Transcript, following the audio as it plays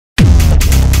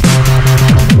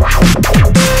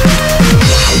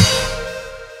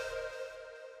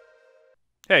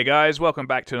Hey guys, welcome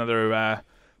back to another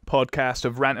podcast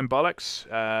of Rant Bollox.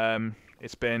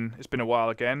 It's been a while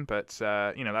again, but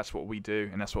that's what we do,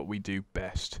 and that's what we do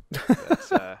best.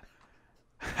 But,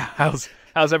 how's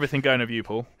everything going with you,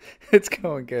 Paul? It's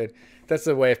going good. That's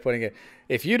the way of putting it.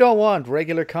 If you don't want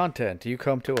regular content, you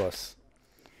come to us.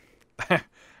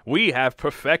 We have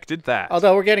perfected that.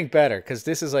 Although we're getting better, because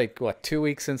this is 2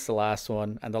 weeks since the last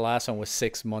one, and the last one was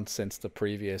 6 months since the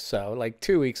previous. So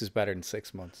 2 weeks is better than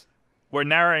 6 months. We're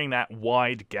narrowing that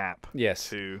wide gap Yes.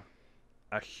 to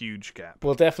a huge gap.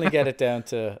 We'll definitely get it down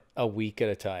to a week at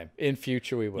a time. In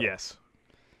future, we will. Yes,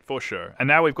 for sure. And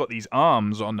now we've got these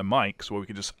arms on the mics where we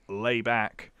can just lay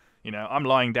back. I'm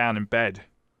lying down in bed.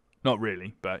 Not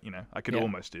really, but, I could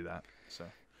almost do that. So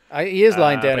He is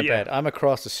lying down in yeah. bed. I'm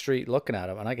across the street looking at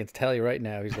him, and I can tell you right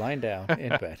now he's lying down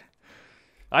in bed.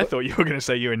 I thought you were going to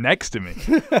say you were next to me.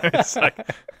 It's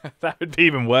that would be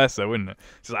even worse, though, wouldn't it?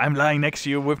 So I'm lying next to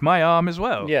you with my arm as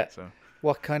well. Yeah. So.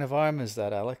 What kind of arm is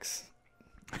that, Alex?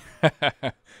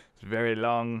 It's very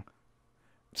long.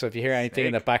 So if you hear anything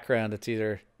in the background, it's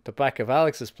either the back of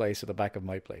Alex's place or the back of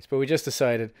my place. But we just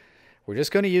decided we're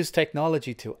just going to use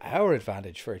technology to our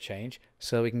advantage for a change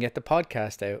so we can get the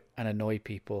podcast out and annoy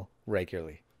people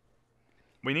regularly.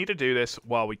 We need to do this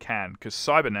while we can, because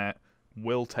Cybernet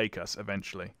will take us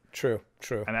eventually. True.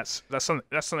 And that's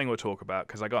something we'll talk about,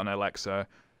 because I got an Alexa.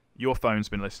 Your phone's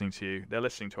been listening to you. They're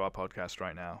listening to our podcast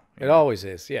right now. It always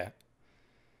is, yeah.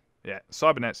 Yeah,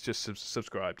 Cybernet's just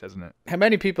subscribed, hasn't it? How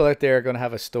many people out there are going to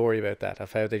have a story about that,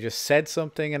 of how they just said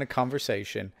something in a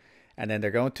conversation and then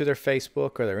they're going to their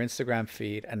Facebook or their Instagram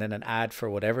feed and then an ad for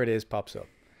whatever it is pops up?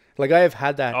 I have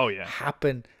had that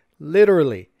happen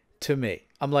literally to me.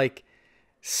 I'm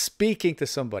speaking to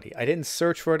somebody. I didn't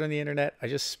search for it on the internet. I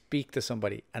just speak to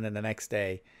somebody, and then the next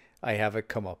day I have it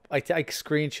come up. I take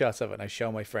screenshots of it and I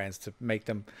show my friends to make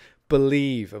them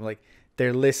believe. I'm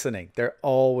they're listening. They're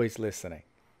always listening.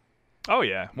 Oh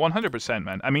yeah, 100%,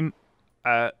 man. I mean,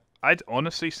 I'd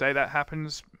honestly say that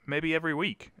happens maybe every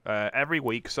week. Every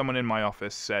week, someone in my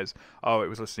office says, "Oh, it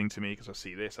was listening to me because I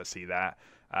see this, I see that."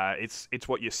 It's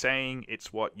what you're saying.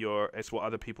 It's what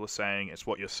other people are saying. It's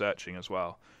what you're searching as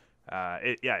well.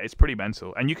 It's pretty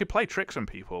mental. And you could play tricks on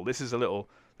people. This is a little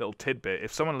tidbit.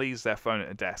 If someone leaves their phone at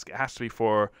a desk, it has to be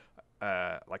for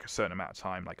a certain amount of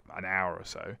time, like an hour or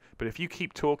so. But if you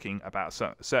keep talking about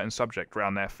a certain subject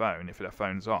around their phone, if their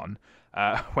phone's on,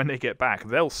 when they get back,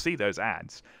 they'll see those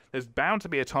ads. There's bound to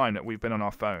be a time that we've been on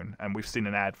our phone and we've seen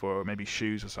an ad for maybe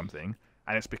shoes or something,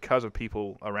 and it's because of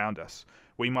people around us.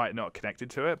 We might not have connected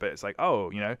to it, but it's like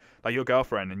your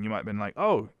girlfriend, and you might have been like,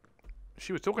 oh,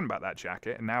 she was talking about that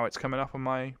jacket, and now it's coming up on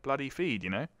my bloody feed,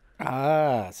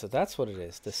 So that's what it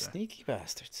is. The sneaky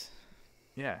bastards.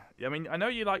 Yeah. I mean, I know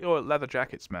you like your leather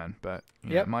jackets, man, but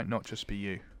it might not just be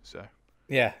you. So.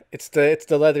 Yeah, it's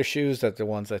the leather shoes that the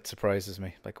ones that surprises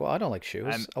me. I don't like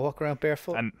shoes. I walk around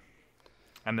barefoot.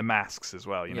 And the masks as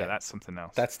well. That's something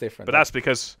else. That's different. But that's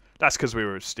because we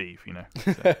were with Steve.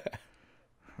 So,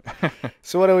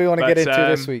 so what do we want to get into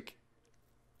this week?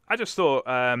 I just thought,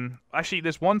 actually,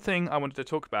 there's one thing I wanted to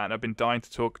talk about, and I've been dying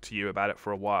to talk to you about it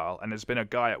for a while. And there's been a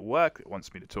guy at work that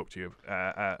wants me to talk to you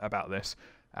about this,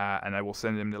 and I will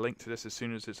send him the link to this as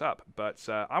soon as it's up. But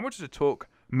I wanted to talk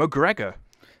McGregor.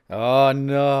 Oh,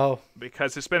 no.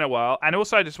 Because it's been a while. And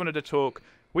also, I just wanted to talk,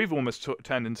 we've almost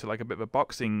turned into a bit of a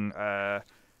boxing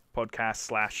podcast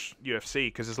 / UFC,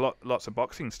 because there's lots of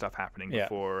boxing stuff happening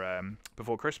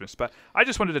before Christmas. But I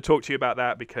just wanted to talk to you about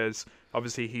that because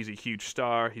obviously he's a huge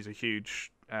star. He's a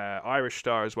huge Irish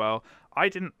star as well. I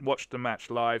didn't watch the match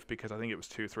live because I think it was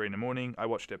 2 or 3 in the morning. I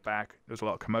watched it back. There was a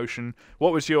lot of commotion.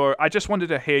 I just wanted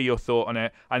to hear your thought on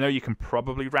it. I know you can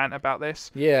probably rant about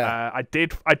this. Yeah. I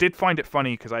did find it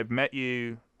funny because I've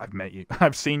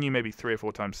I've seen you maybe 3 or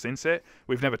 4 times since it.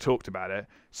 We've never talked about it.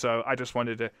 So I just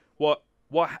wanted to, what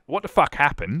the fuck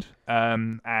happened?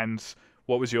 And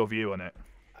what was your view on it?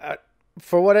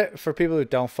 For people who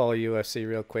don't follow UFC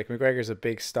real quick, McGregor's a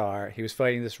big star. He was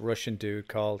fighting this Russian dude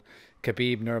called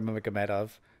Khabib Nurmagomedov.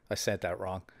 I said that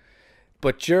wrong.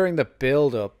 But during the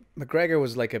build-up, McGregor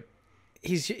was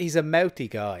he's a mouthy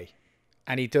guy.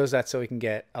 And he does that so he can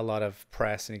get a lot of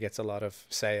press and he gets a lot of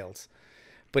sales.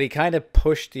 But he kind of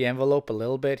pushed the envelope a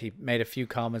little bit. He made a few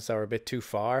comments that were a bit too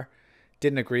far.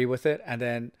 Didn't agree with it. And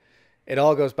then it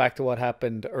all goes back to what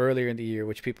happened earlier in the year,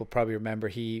 which people probably remember.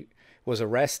 He was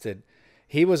arrested.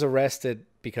 He was arrested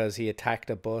because he attacked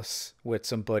a bus with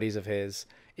some buddies of his,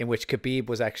 in which Khabib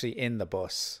was actually in the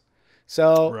bus.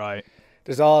 So right.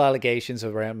 There's all allegations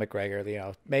around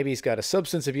McGregor. Maybe he's got a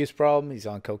substance abuse problem. He's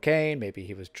on cocaine. Maybe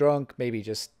he was drunk. Maybe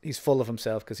he's full of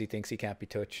himself because he thinks he can't be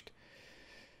touched.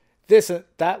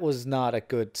 that was not a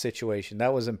good situation.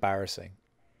 That was embarrassing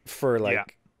for Yeah.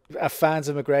 like fans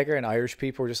of McGregor, and Irish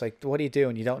people were just like, "What are you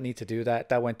doing? You don't need to do that.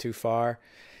 That went too far."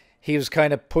 He was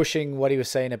kind of pushing what he was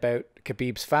saying about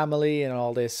Khabib's family and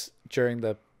all this during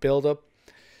the build-up.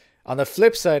 On the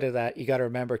flip side of that, you got to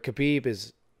remember Khabib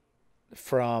is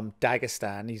from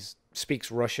Dagestan. He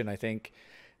speaks Russian, I think.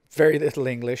 Very little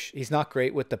English. He's not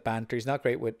great with the banter. He's not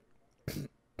great with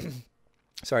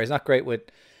sorry, he's not great with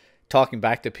talking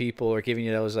back to people or giving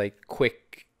you those like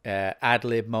quick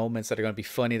ad-lib moments that are going to be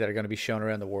funny, that are going to be shown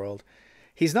around the world.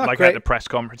 He's not like great at the press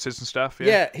conferences and stuff.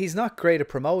 yeah, he's not great at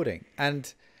promoting.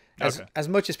 And Okay. as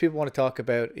much as people want to talk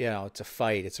about, it's a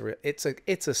fight,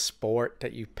 it's a sport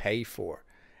that you pay for,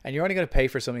 and you're only going to pay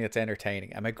for something that's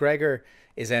entertaining. And McGregor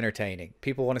is entertaining.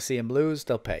 People want to see him lose,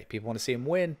 they'll pay. People want to see him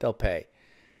win, they'll pay.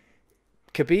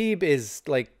 Khabib is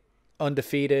like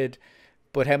undefeated,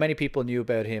 but how many people knew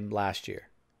about him last year?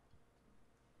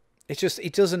 It's just he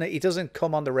doesn't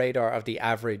come on the radar of the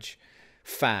average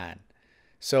fan.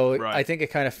 So Right. I think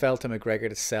it kind of fell to McGregor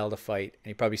to sell the fight,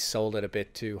 and he probably sold it a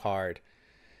bit too hard.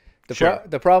 Sure.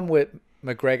 The problem with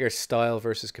McGregor's style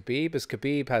versus Khabib is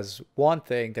Khabib has one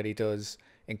thing that he does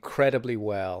incredibly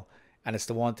well, and it's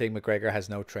the one thing McGregor has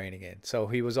no training in. So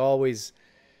he was always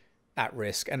at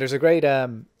risk. And there's a great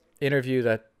interview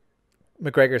that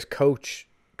McGregor's Coach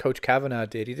Kavanagh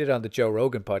did. He did it on the Joe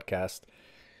Rogan podcast.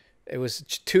 It was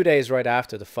 2 days right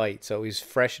after the fight, so he's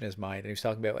fresh in his mind, and he was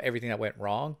talking about everything that went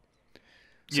wrong.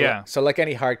 So like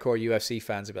any hardcore UFC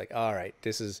fans would be like, all right,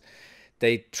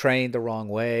 they trained the wrong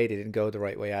way. They didn't go the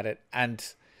right way at it. And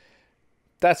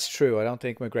that's true. I don't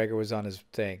think McGregor was on his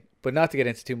thing. But not to get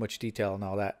into too much detail and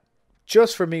all that.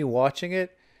 Just for me watching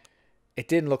it, it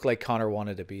didn't look like Conor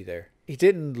wanted to be there. He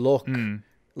didn't look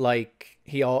like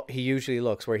he usually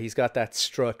looks, where he's got that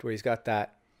strut, where he's got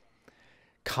that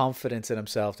confidence in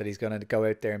himself that he's going to go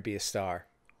out there and be a star.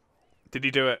 Did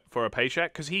he do it for a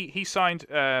paycheck? Because he signed...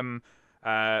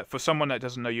 for someone that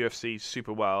doesn't know UFC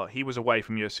super well, he was away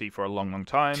from UFC for a long, long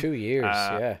time. 2 years,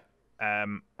 yeah.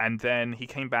 And then he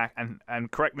came back, and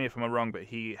correct me if I'm wrong, but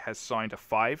he has signed a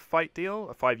 5-fight deal,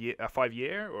 a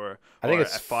 5-year, or I think or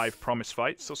it's a 5 promised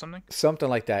fights or something. Something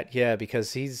like that, yeah,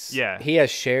 because he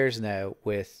has shares now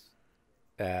with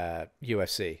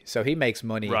UFC, so he makes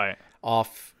money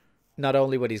off not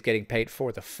only what he's getting paid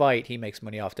for the fight, he makes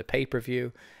money off the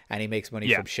pay-per-view, and he makes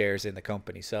money from shares in the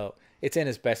company. So it's in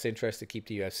his best interest to keep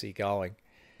the UFC going.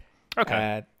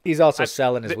 Okay. He's also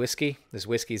selling his whiskey. His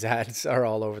whiskey's ads are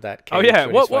all over that cage. Oh yeah,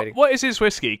 what is his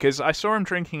whiskey? Because I saw him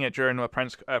drinking it during a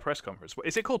press conference.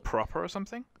 Is it called Proper or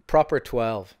something? Proper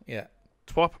 12, yeah.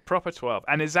 Proper 12.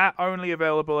 And is that only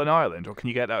available in Ireland, or can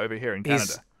you get that over here in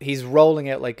Canada? He's rolling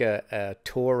out like a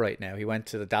tour right now. He went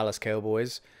to the Dallas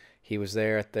Cowboys. He was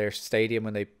there at their stadium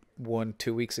when they won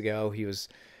 2 weeks ago. He was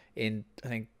in, I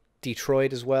think,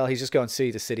 Detroit as well. He's just going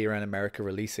city to city around America,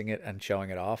 releasing it and showing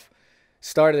it off.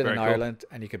 Started in Ireland,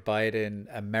 and you could buy it in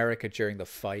America during the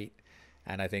fight.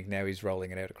 And I think now he's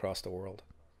rolling it out across the world.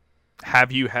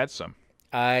 Have you had some?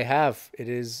 I have. It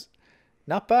is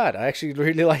not bad. I actually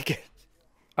really like it.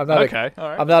 I'm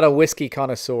not a whiskey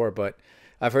connoisseur, but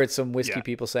I've heard some whiskey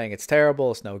people saying it's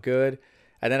terrible, it's no good.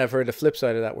 And then I've heard the flip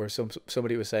side of that, where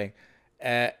somebody was saying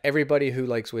everybody who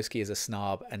likes whiskey is a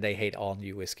snob, and they hate all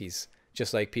new whiskeys.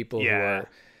 Just like people who are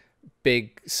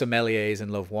big sommeliers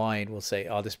and love wine will say,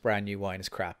 oh, this brand new wine is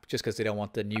crap, just because they don't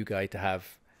want the new guy to have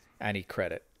any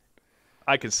credit.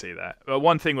 I can see that. But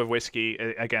one thing with whiskey,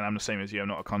 again, I'm the same as you. I'm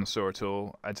not a connoisseur at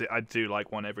all. I do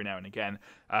like one every now and again.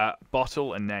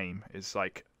 Bottle and name is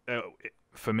like,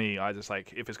 for me, I just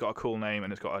like, if it's got a cool name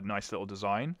and it's got a nice little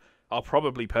design, I'll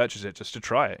probably purchase it just to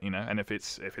try it, and if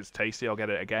it's tasty, I'll get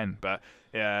it again. But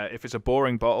if it's a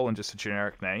boring bottle and just a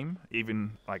generic name,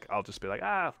 even like, I'll just be like,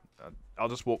 I'll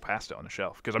just walk past it on the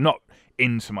shelf, because I'm not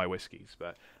into my whiskeys.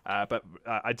 But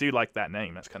I do like that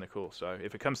name. That's kind of cool. So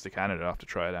if it comes to Canada, I'll have to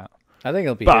try it out. I think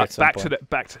it'll be. But back to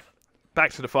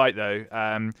the fight though.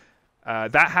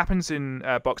 That happens in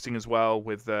boxing as well.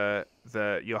 With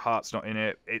your heart's not in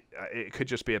it. It could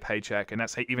just be a paycheck, and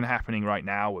that's even happening right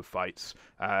now with fights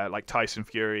like Tyson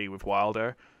Fury with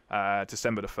Wilder,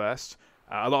 December the 1st.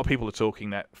 A lot of people are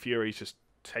talking that Fury's just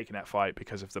taking that fight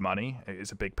because of the money.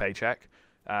 It's a big paycheck,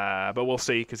 but we'll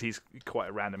see, because he's quite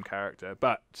a random character.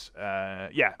 But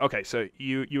okay. So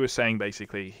you were saying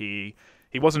basically he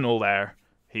wasn't all there.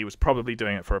 He was probably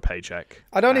doing it for a paycheck.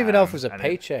 I don't even know if it was a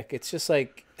paycheck. It's just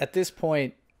like, at this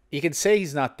point, you can say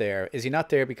he's not there. Is he not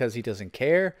there because he doesn't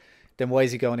care? Then why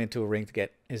is he going into a ring to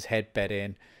get his head bet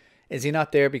in? Is he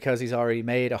not there because he's already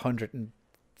made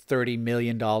 $130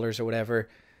 million or whatever?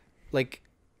 Like,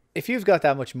 if you've got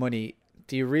that much money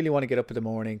do you really want to get up in the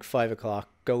morning, 5 o'clock,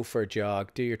 go for a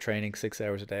jog, do your training 6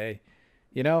 hours a day?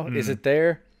 You know, is it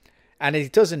there? And he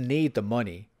doesn't need the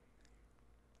money.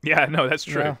 Yeah, no, that's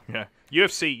true. No. Yeah,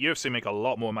 UFC make a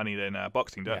lot more money than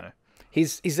boxing, don't they?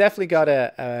 He's definitely got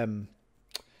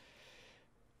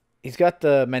he's got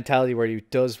the mentality where he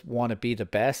does want to be the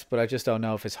best, but I just don't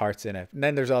know if his heart's in it. And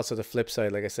then there's also the flip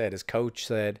side. Like I said, his coach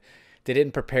said they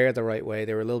didn't prepare the right way.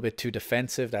 They were a little bit too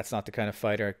defensive. That's not the kind of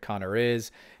fighter Conor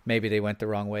is. Maybe they went the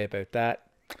wrong way about that.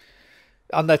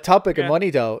 On the topic of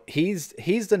money, though, he's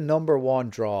the number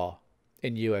one draw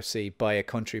in UFC by a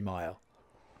country mile.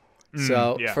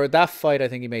 So for that fight, I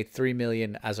think he made $3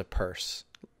 million as a purse.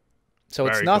 So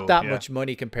it's not that much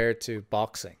money compared to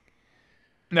boxing.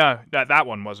 No, that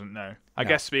one wasn't. No, I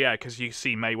guess because you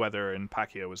see Mayweather and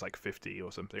Pacquiao was like 50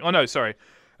 or something. Oh no, sorry,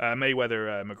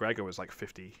 Mayweather McGregor was like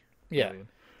 50 million.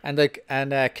 And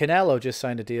Canelo just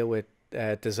signed a deal with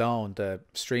DAZN, the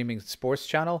streaming sports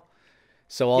channel.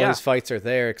 So all his fights are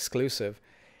there, exclusive.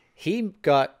 He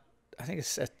got, I think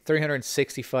it's a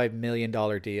 $365 million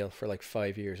deal for like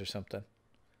 5 years or something.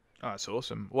 Oh, that's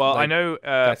awesome. Well, Like, I know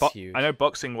that's huge. I know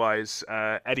boxing wise,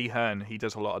 Eddie Hearn, he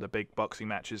does a lot of the big boxing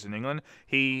matches in England.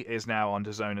 He is now on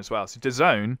DAZN as well. So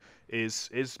DAZN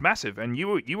is massive, and you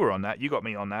were on that. You got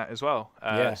me on that as well.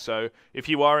 So if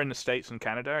you are in the States and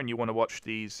Canada and you want to watch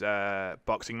these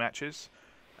boxing matches,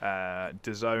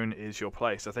 DAZN is your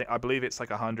place. I believe it's like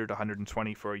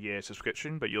 120 for a year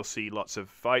subscription, but you'll see lots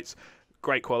of fights,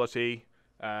 great quality.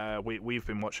 We've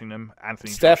been watching them.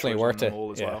 Anthony, It's Joshua's definitely worth on them it.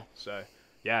 all as well. So.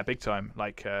 Yeah, big time.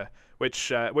 Like,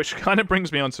 which kind of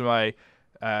brings me on to my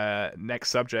next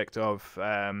subject of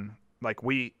like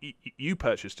you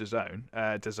purchased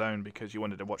DAZN because you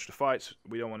wanted to watch the fights.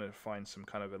 We don't want to find some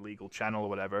kind of illegal channel or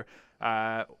whatever.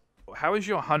 How is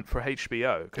your hunt for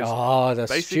HBO? Oh, the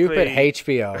stupid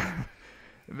HBO.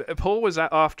 Paul was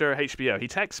after HBO. He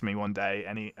texted me one day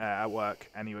and he at work,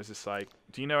 and he was just like,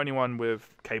 "Do you know anyone with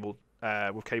cable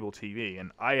TV?"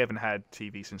 And I haven't had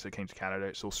TV since I came to Canada.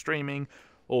 It's all streaming.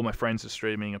 All my friends are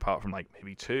streaming, apart from like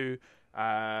maybe two.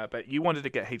 But you wanted to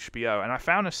get HBO, and I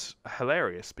found this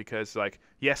hilarious because, like,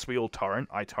 yes, we all torrent.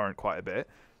 I torrent quite a bit,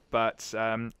 but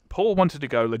Paul wanted to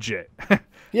go legit.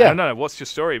 Yeah. I don't know. What's your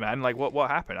story, man? Like, what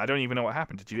happened? I don't even know what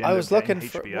happened. Did you? I was looking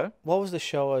for HBO? what was the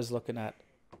show I was looking at?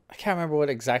 I can't remember what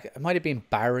exactly. It might have been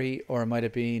Barry, or it might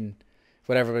have been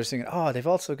whatever. But I was thinking, oh, they've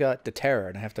also got The Terror,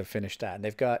 and I have to finish that. And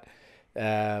they've got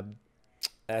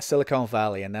Silicon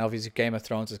Valley, and now obviously Game of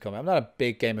Thrones is coming. I'm not a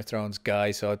big Game of Thrones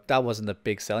guy, so that wasn't the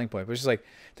big selling point. But it's just like,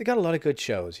 they got a lot of good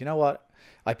shows. You know what?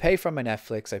 I pay for my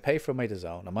Netflix, I pay for my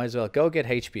DAZN. I might as well go get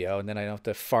HBO, and then I don't have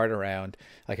to fart around.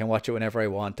 I can watch it whenever I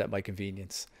want at my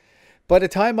convenience. By the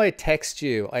time I text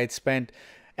you, I had spent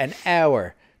an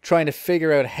hour trying to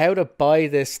figure out how to buy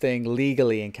this thing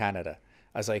legally in Canada.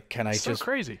 I was like, can I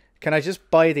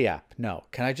just buy the app? No.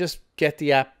 Can I just get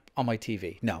the app on my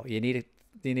TV? No. You need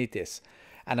this.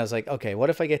 And I was like, okay, what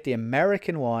if I get the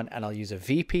American one and I'll use a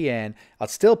VPN? I'll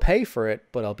still pay for it,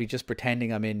 but I'll be just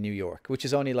pretending I'm in New York, which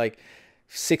is only like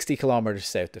 60 kilometers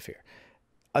south of here.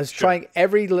 I was trying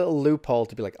every little loophole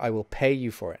to be like, I will pay you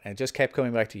for it. And it just kept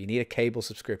coming back to, you need a cable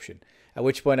subscription. At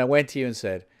which point I went to you and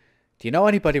said, do you know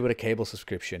anybody with a cable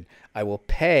subscription? I will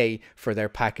pay for their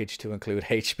package to include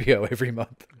HBO every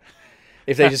month.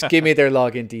 If they just give me their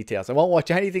login details. I won't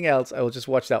watch anything else. I will just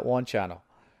watch that one channel.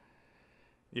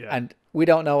 Yeah. And we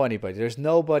don't know anybody. There's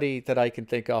nobody that I can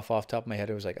think of off the top of my head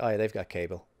who was like, oh, yeah, they've got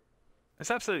cable. It's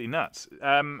absolutely nuts.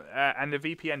 And the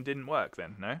VPN didn't work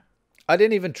then, no? I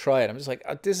didn't even try it. I'm just like,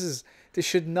 this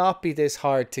should not be this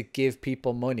hard to give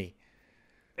people money.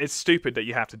 It's stupid that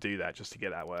you have to do that just to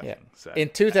get that working. Yeah. So, in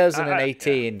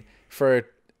 2018, for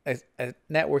a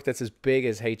network that's as big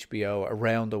as HBO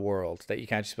around the world, that you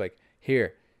can't just be like,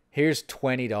 here's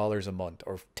 $20 a month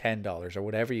or $10 or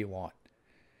whatever you want.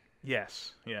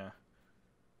 Yes, yeah.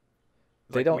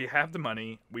 We have the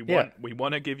money. We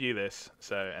want to give you this.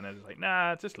 So, and it's like,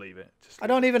 nah, just leave it. I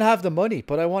don't even have the money,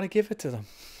 but I want to give it to them.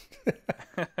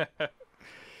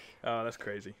 Oh, that's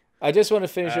crazy. I just want to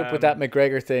finish up with that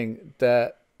McGregor thing.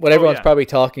 What everyone's probably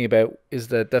talking about is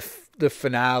the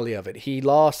finale of it. He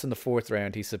lost in the fourth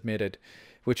round. He submitted,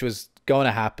 which was going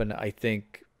to happen. I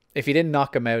think if he didn't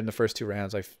knock him out in the first two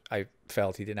rounds, I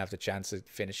felt he didn't have the chance of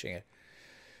finishing it.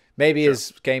 Maybe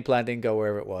his game plan didn't go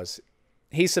wherever it was.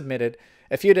 He submitted.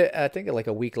 I think like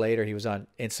a week later, he was on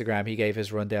Instagram. He gave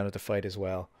his rundown of the fight as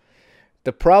well.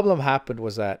 The problem happened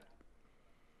was that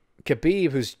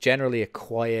Khabib, who's generally a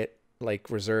quiet, like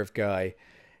reserved guy,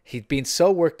 he'd been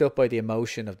so worked up by the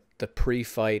emotion of the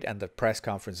pre-fight and the press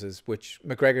conferences, which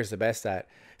McGregor's the best at,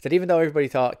 that even though everybody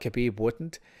thought Khabib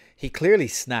wouldn't, he clearly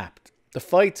snapped. The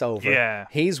fight's over. Yeah.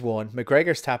 He's won.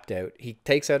 McGregor's tapped out. He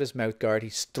takes out his mouth guard.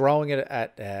 He's throwing it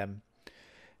at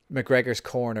McGregor's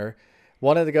corner.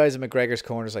 One of the guys in McGregor's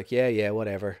corner is like, yeah,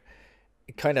 whatever.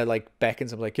 It kind of like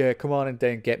beckons him like, yeah, come on and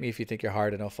then get me if you think you're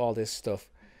hard enough. All this stuff.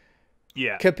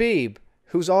 Yeah. Khabib,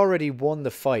 who's already won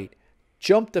the fight,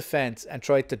 jumped the fence and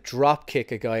tried to drop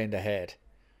kick a guy in the head.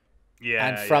 Yeah.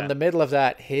 And from the middle of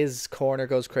that, his corner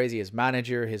goes crazy. His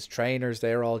manager, his trainers,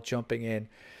 they're all jumping in.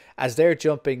 As they're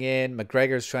jumping in,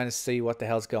 McGregor's trying to see what the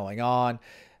hell's going on.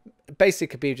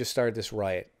 Basically, Khabib just started this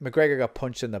riot. McGregor got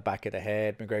punched in the back of the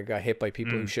head. McGregor got hit by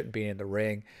people who shouldn't be in the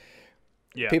ring.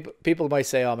 Yeah. People might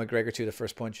say, oh, McGregor threw the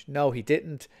first punch. No, he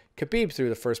didn't. Khabib threw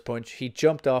the first punch. He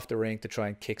jumped off the ring to try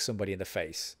and kick somebody in the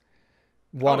face.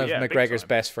 One of McGregor's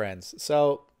best friends.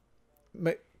 So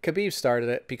Khabib started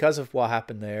it because of what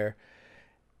happened there.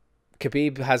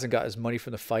 Khabib hasn't got his money from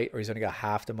the fight, or he's only got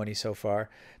half the money so far.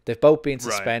 They've both been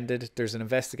suspended. Right. There's an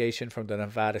investigation from the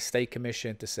Nevada State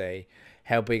Commission to say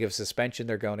how big of a suspension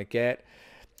they're going to get.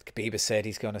 Khabib has said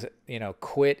he's going to,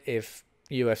 quit if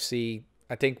UFC.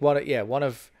 I think one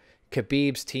of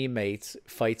Khabib's teammates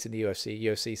fights in the UFC.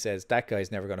 UFC says that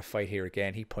guy's never going to fight here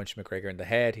again. He punched McGregor in the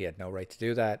head. He had no right to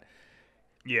do that.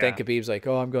 Yeah. Then Khabib's like,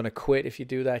 oh, I'm going to quit if you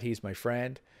do that. He's my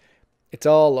friend. It's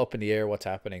all up in the air what's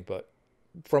happening, but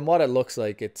from what it looks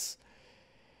like, it's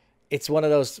one of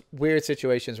those weird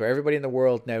situations where everybody in the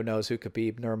world now knows who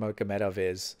Khabib Nurmagomedov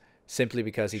is simply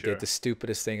because he did the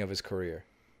stupidest thing of his career.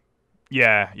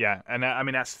 Yeah, and I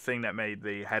mean that's the thing that made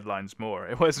the headlines more.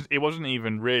 It wasn't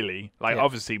even really like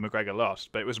obviously McGregor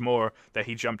lost, but it was more that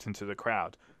he jumped into the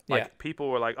crowd. Like people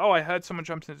were like, "Oh, I heard someone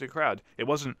jumped into the crowd." It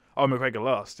wasn't, "Oh, McGregor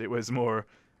lost." It was more,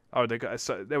 "Oh,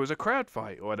 there was a crowd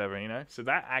fight or whatever," So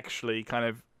that actually kind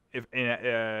of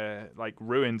like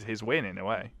ruined his win in a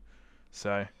way.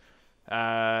 So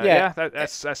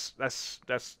that's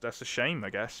a shame, I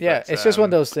guess. Yeah, but, it's just one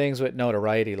of those things with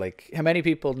notoriety. Like, how many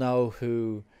people know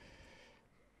who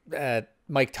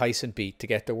Mike Tyson beat to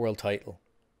get the world title?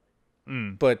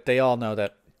 But they all know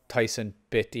that Tyson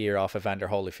bit the ear off of Evander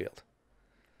Holyfield.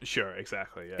 Sure,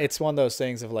 exactly. Yeah, it's one of those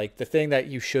things of like the thing that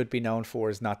you should be known for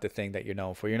is not the thing that you're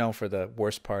known for. You're known for the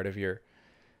worst part of your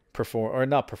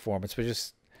not performance, but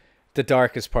just the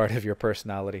darkest part of your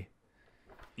personality.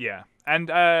 Yeah, and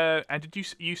did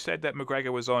you said that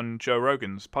McGregor was on Joe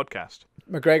Rogan's podcast?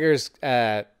 McGregor's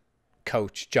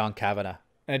coach, John Kavanagh,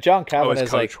 and John Kavanagh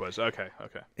his coach was okay.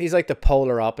 He's like the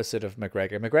polar opposite of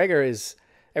McGregor. McGregor is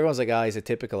everyone's like, he's a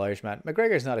typical Irishman.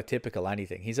 McGregor's not a typical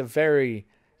anything. He's a very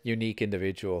unique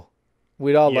individual.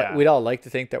 We'd all like to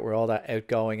think that we're all that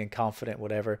outgoing and confident,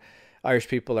 whatever. Irish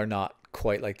people are not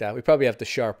quite like that. We probably have the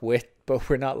sharp wit, but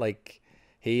we're not like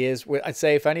he is. I'd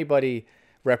say if anybody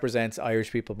represents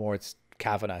Irish people more, it's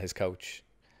Kavanagh, his coach.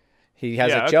 He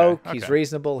has a joke. Okay. He's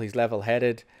reasonable. He's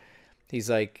level-headed. He's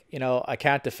like, I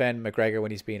can't defend McGregor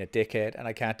when he's being a dickhead, and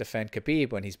I can't defend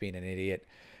Khabib when he's being an idiot.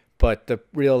 But the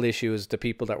real issue is the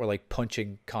people that were like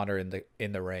punching Conor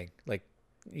in the ring. Like,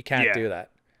 you can't do that.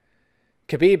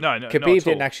 Khabib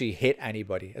didn't actually hit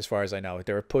anybody, as far as I know.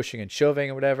 They were pushing and shoving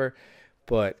or whatever.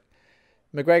 But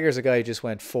McGregor's a guy who just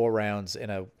went 4 rounds in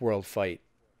a world fight,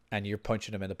 and you're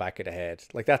punching him in the back of the head.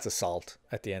 Like, that's assault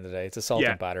at the end of the day. It's assault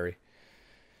and battery.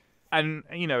 And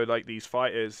like these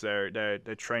fighters, they're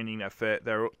training their fit.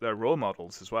 They're role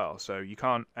models as well. So you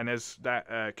can't. And as that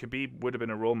Khabib would have been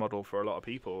a role model for a lot of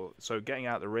people. So getting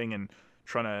out the ring and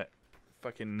trying to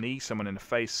fucking knee someone in the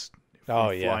face,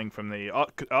 flying from the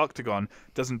octagon,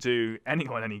 doesn't do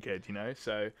anyone any good.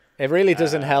 So it really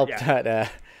doesn't help that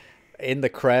in the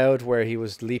crowd where he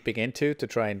was leaping into to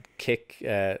try and kick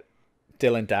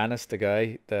Dylan Dennis, the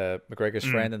McGregor's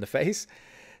friend, in the face.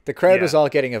 The crowd was all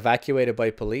getting evacuated by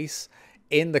police.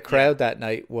 In the crowd that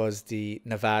night was the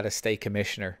Nevada State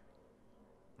Commissioner.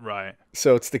 Right.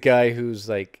 So it's the guy who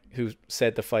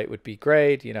said the fight would be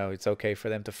great. It's okay for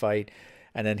them to fight.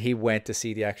 And then he went to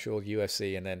see the actual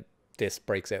UFC, and then this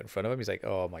breaks out in front of him. He's like,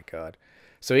 oh my God.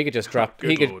 So he could just drop,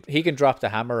 he can drop the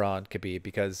hammer on Khabib,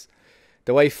 because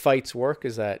the way fights work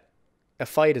is that a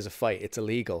fight is a fight. It's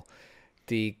illegal.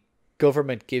 The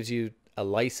government gives you a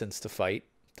license to fight.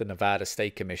 The Nevada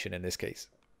State Commission in this case.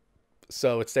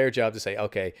 So it's their job to say,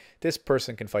 okay, this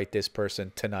person can fight this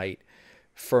person tonight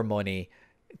for money.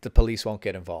 The police won't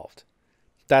get involved.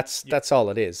 That's all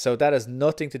it is. So that has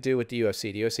nothing to do with the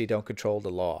UFC. The UFC don't control the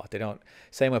law. They don't.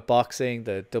 Same with boxing,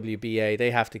 the WBA,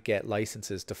 they have to get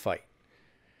licenses to fight.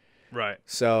 Right.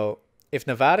 So if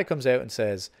Nevada comes out and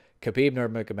says Khabib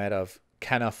Nurmagomedov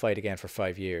cannot fight again for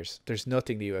 5 years, there's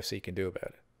nothing the UFC can do about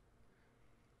it.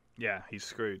 Yeah, he's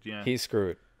screwed. Yeah, he's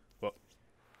screwed. Well,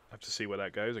 have to see where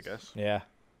that goes, I guess. Yeah,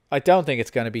 I don't think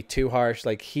it's going to be too harsh.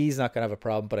 Like, he's not going to have a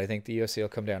problem, but I think the UFC will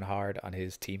come down hard on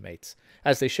his teammates,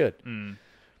 as they should. And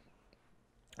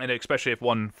especially if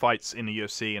one fights in the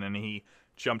UFC and then he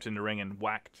jumped in the ring and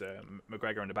whacked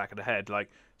McGregor in the back of the head. Like,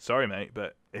 sorry, mate,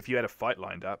 but if you had a fight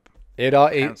lined up, It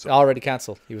already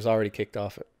cancelled. He was already kicked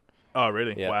off it. Oh,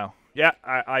 really? Yeah. Wow. Yeah,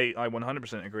 I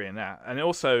 100% agree in that. And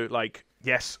also, like,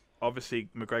 yes, obviously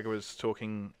McGregor was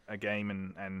talking a game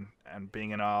and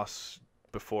being an arse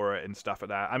before it and stuff like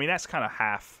that. I mean, that's kind of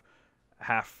half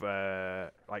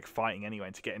like fighting anyway,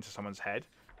 to get into someone's head.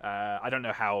 I don't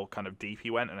know how kind of deep he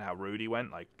went and how rude he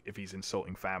went, like if he's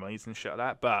insulting families and shit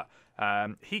like that. But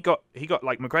he got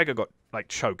like, McGregor got like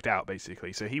choked out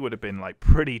basically, so he would have been like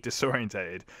pretty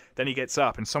disorientated. Then he gets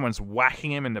up and someone's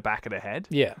whacking him in the back of the head.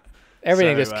 Yeah,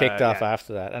 everything So, just kicked off yeah.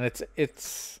 after that, and it's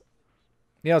it's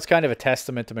kind of a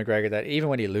testament to McGregor that even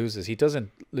when he loses, he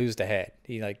doesn't lose the head.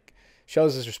 He like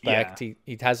shows his respect. Yeah.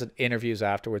 He has interviews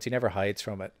afterwards. He never hides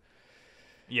from it.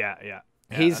 Yeah, yeah.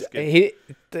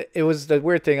 It was the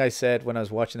weird thing I said when I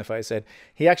was watching the fight. I said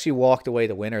he actually walked away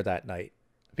the winner that night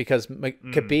because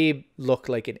Khabib looked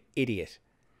like an idiot,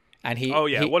 and he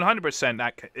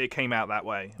 100%. It came out that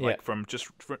way, like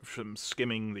Yeah. from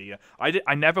skimming the.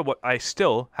 I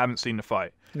still haven't seen the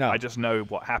fight. No. I just know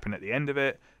what happened at the end of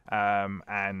it,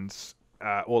 and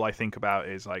all I think about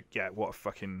is like, yeah, what a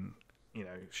fucking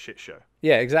shit show.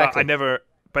 Yeah, But exactly.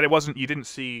 But it wasn't. You didn't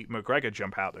see McGregor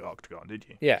jump out the octagon, did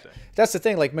you? Yeah, So, that's the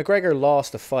thing. Like, McGregor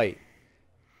lost the fight.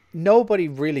 Nobody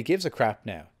really gives a crap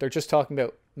now. They're just talking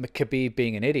about Khabib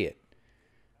being an idiot.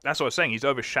 that's what I was saying. He's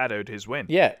overshadowed his win.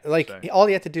 Yeah, like So- all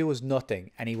he had to do was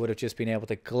nothing, and he would have just been able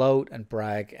to gloat and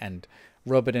brag and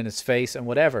rub it in his face and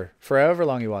whatever for however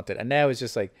long he wanted. And now it's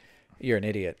just like, you're an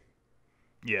idiot.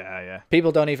 Yeah, yeah.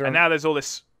 People don't even. And now there's all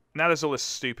this. Now there's all this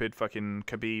stupid fucking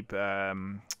Khabib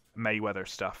Mayweather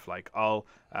stuff. Like,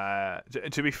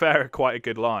 to be fair, quite a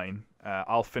good line.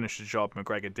 I'll finish the job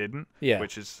McGregor didn't. Yeah.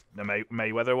 Which is the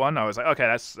Mayweather one. I was like, okay,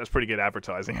 that's pretty good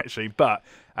advertising actually. But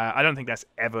I don't think that's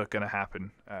ever going to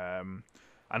happen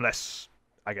unless,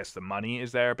 I guess, the money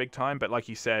is there big time. But like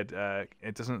you said,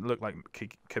 it doesn't look like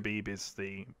Khabib is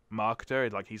the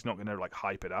marketer. Like, he's not going to like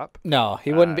hype it up. No,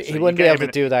 he wouldn't be. so He you wouldn't be get able to him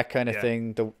in- do that kind of yeah.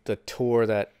 thing. The tour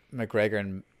that McGregor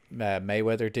and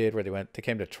Mayweather did, where they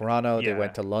came to Toronto, they Yeah.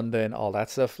 went to London, all that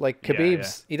stuff. Like, Yeah,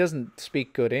 Khabib's, he doesn't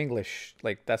speak good English.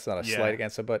 Like, that's not a Yeah. slight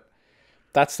against him, but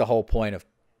that's the whole point of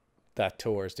that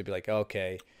tour, is to be like,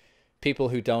 okay, people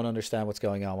who don't understand what's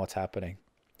going on, what's happening,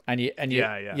 and you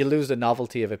Yeah. you lose the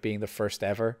novelty of it being the first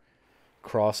ever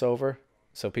crossover,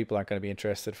 so people aren't going to be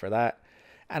interested for that,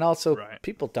 and also Right.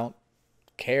 people don't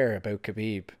care about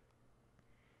Khabib.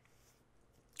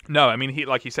 No, I mean, he,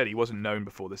 like you said, he wasn't known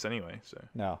before this anyway. So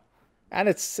No, and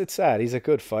it's sad. He's a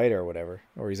good fighter or whatever,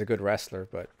 or he's a good wrestler.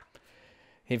 But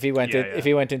if he went if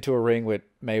he went into a ring with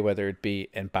Mayweather, it'd be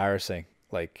embarrassing.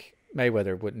 Like,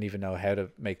 Mayweather wouldn't even know how to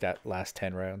make that last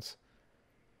 10 rounds.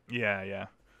 yeah.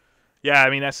 I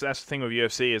mean, that's the thing with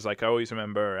UFC is, like, I always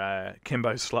remember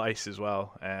Kimbo Slice as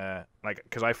well. Like,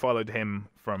 because I followed him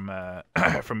from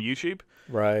from YouTube,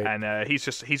 Right. and he's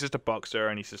just a boxer,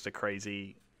 and he's just a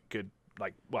crazy good.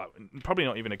 Like, well, probably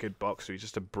not even a good boxer. He's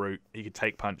just a brute. He could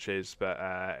take punches,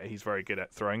 but he's very good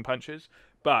at throwing punches.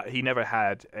 But he never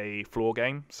had a floor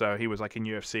game, so he was like, in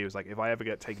UFC, he was like, if I ever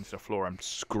get taken to the floor, I'm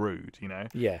screwed,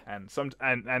 Yeah. And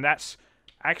that's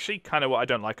actually kind of what I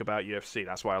don't like about UFC.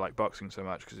 That's why I like boxing so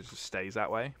much, because it just stays that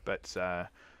way. But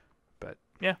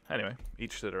yeah, anyway,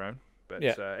 each to their own. But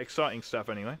Yeah. exciting stuff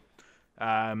anyway.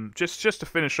 Just to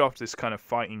finish off this kind of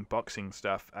fighting boxing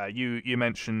stuff, you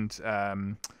mentioned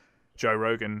Joe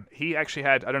Rogan. He actually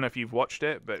had, I don't know if you've watched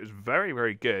it, but it was very,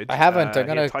 very good. I haven't. I'm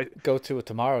he gonna had go to it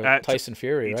tomorrow. Tyson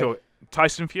Fury, right?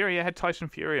 Tyson Fury. I had Tyson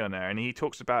Fury on there, and he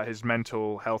talks about his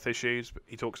mental health issues.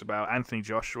 He talks about Anthony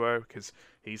Joshua, because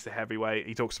he's the heavyweight.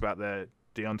 He talks about the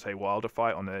Deontay Wilder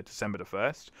fight on the December the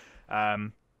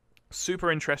 1st.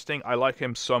 Super interesting. I like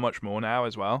him so much more now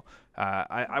as well.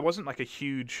 I wasn't like a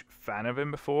huge fan of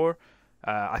him before.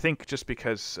 I think just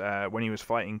because when he was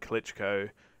fighting Klitschko,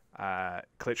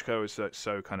 Klitschko was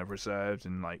so kind of reserved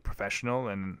and like professional,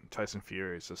 and Tyson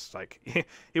Fury is just like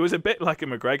he was a bit like a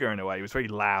McGregor in a way. He was very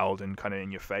loud and kind of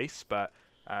in your face. But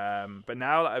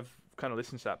now that I've kind of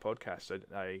listened to that podcast,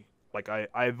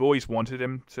 I've always wanted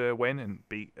him to win and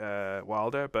beat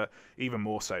Wilder, but even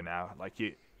more so now. Like,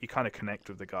 you kind of connect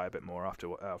with the guy a bit more after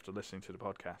listening to the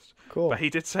podcast. Cool. But he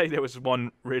did say there was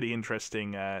one really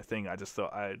interesting thing I just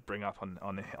thought I'd bring up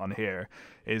on here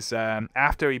is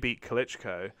after he beat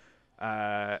Klitschko,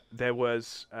 there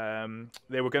was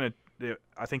they were going to,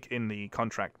 I think in the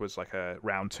contract was like a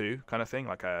round 2 kind of thing,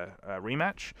 like a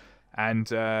rematch, and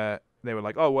they were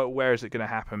like, oh, well, where is it going to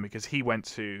happen? Because he went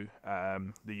to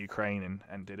the Ukraine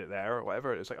and did it there or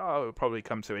whatever. It was like, oh, it'll probably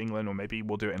come to England, or maybe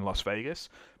we'll do it in Las Vegas.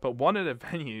 But one of the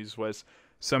venues was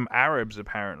some Arabs,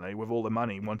 apparently, with all the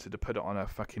money, wanted to put it on a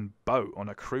fucking boat on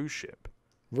a cruise ship.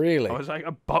 Really? I was like,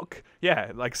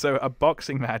 yeah, like, so a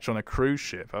boxing match on a cruise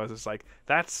ship. I was just like,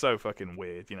 that's so fucking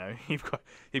weird, you know.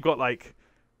 You've got like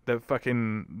the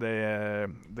fucking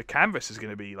the canvas is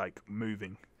going to be like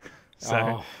moving.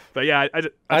 So, but yeah, I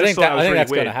just I think thought that was really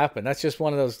that's weird. going to happen. That's just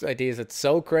one of those ideas that's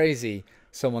so crazy.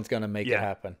 Someone's going to make it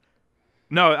happen.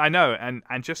 No, I know, and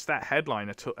just that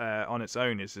headline on its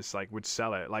own is just like would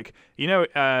sell it. Like, you know,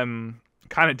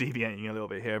 kind of deviating a little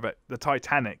bit here, but the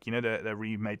Titanic, you know, the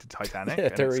remade the Titanic, Yeah,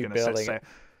 and they're it's rebuilding gonna set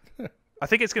I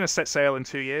think it's going to set sail in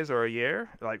 2 years or a year,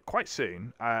 like quite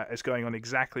soon. It's going on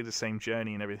exactly the same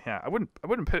journey and everything. I wouldn't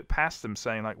put it past them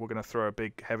saying like we're going to throw a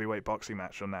big heavyweight boxing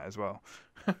match on that as well.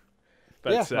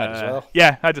 But yeah, might as well.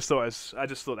 Yeah, I just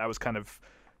thought that was kind of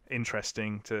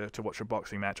interesting to watch a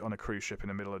boxing match on a cruise ship in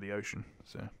the middle of the ocean.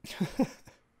 So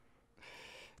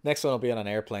next one will be on an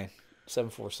airplane,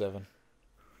 747.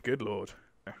 Good Lord.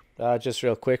 Just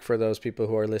real quick for those people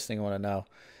who are listening and want to know.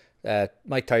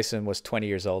 Mike Tyson was 20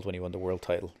 years old when he won the world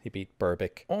title. He beat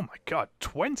Berbick. Oh my God,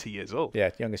 20 years old. Yeah,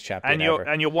 youngest champion ever.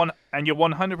 And you're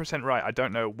 100% right. I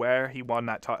don't know where he won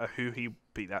that title, who he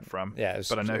beat that from. Yeah,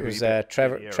 but I know it was who he beat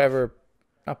Trevor,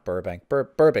 not Burbank,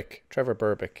 Berbick. Trevor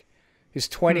Berbick. He's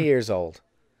 20 years old.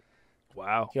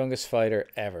 Wow. Youngest fighter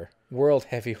ever. World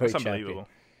heavyweight that's unbelievable.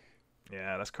 Champion.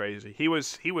 Yeah, that's crazy. He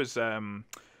was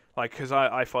like, because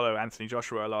I follow Anthony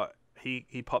Joshua a lot.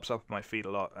 He pops up on my feed a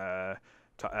lot.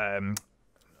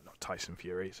 Not Tyson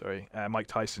Fury, sorry, Mike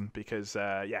Tyson, because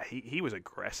he was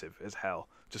aggressive as hell,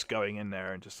 just going in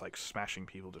there and just like smashing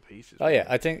people to pieces. Oh yeah,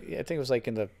 I think it was like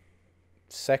in the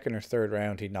second or third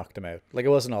round he knocked him out. Like, it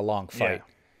wasn't a long fight.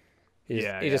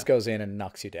 Yeah. He just goes in and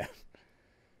knocks you down.